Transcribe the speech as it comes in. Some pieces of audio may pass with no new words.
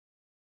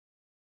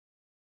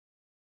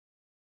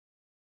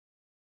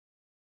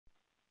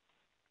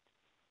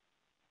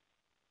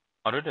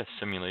Autodesk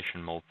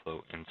Simulation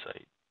Moldflow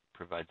Insight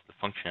provides the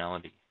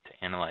functionality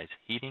to analyze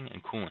heating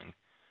and cooling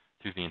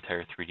through the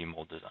entire 3D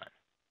mold design.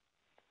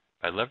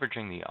 By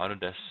leveraging the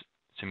Autodesk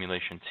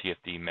Simulation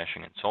CFD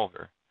meshing and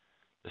solver,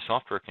 the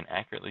software can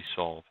accurately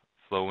solve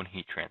flow and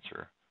heat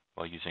transfer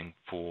while using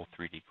full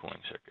 3D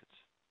cooling circuits.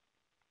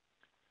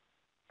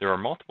 There are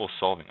multiple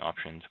solving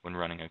options when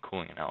running a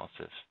cooling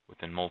analysis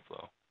within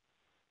Moldflow.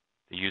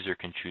 The user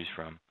can choose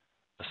from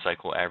a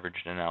cycle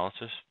averaged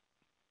analysis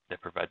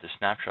that provides a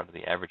snapshot of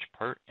the average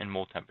part and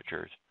mold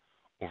temperatures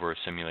over a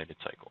simulated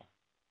cycle.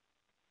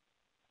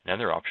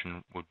 Another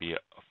option would be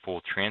a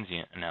full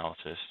transient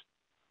analysis,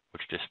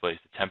 which displays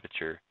the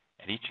temperature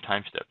at each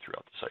time step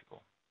throughout the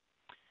cycle.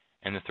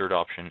 And the third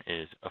option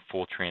is a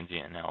full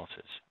transient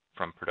analysis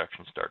from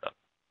production startup.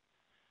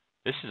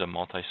 This is a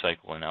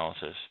multi-cycle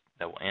analysis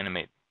that will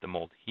animate the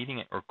mold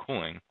heating or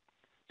cooling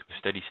to a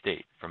steady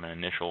state from an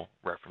initial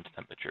reference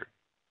temperature.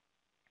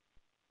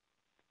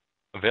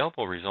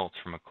 Available results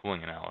from a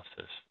cooling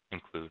analysis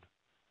include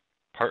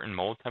part and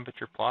mold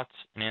temperature plots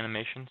and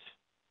animations,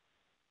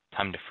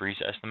 time to freeze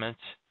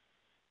estimates,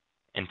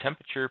 and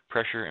temperature,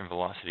 pressure, and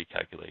velocity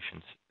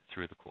calculations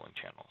through the cooling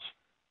channels.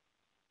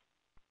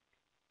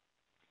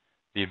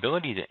 The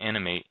ability to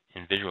animate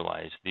and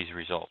visualize these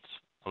results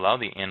allow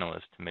the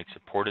analyst to make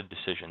supported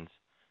decisions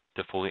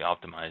to fully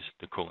optimize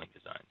the cooling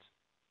designs.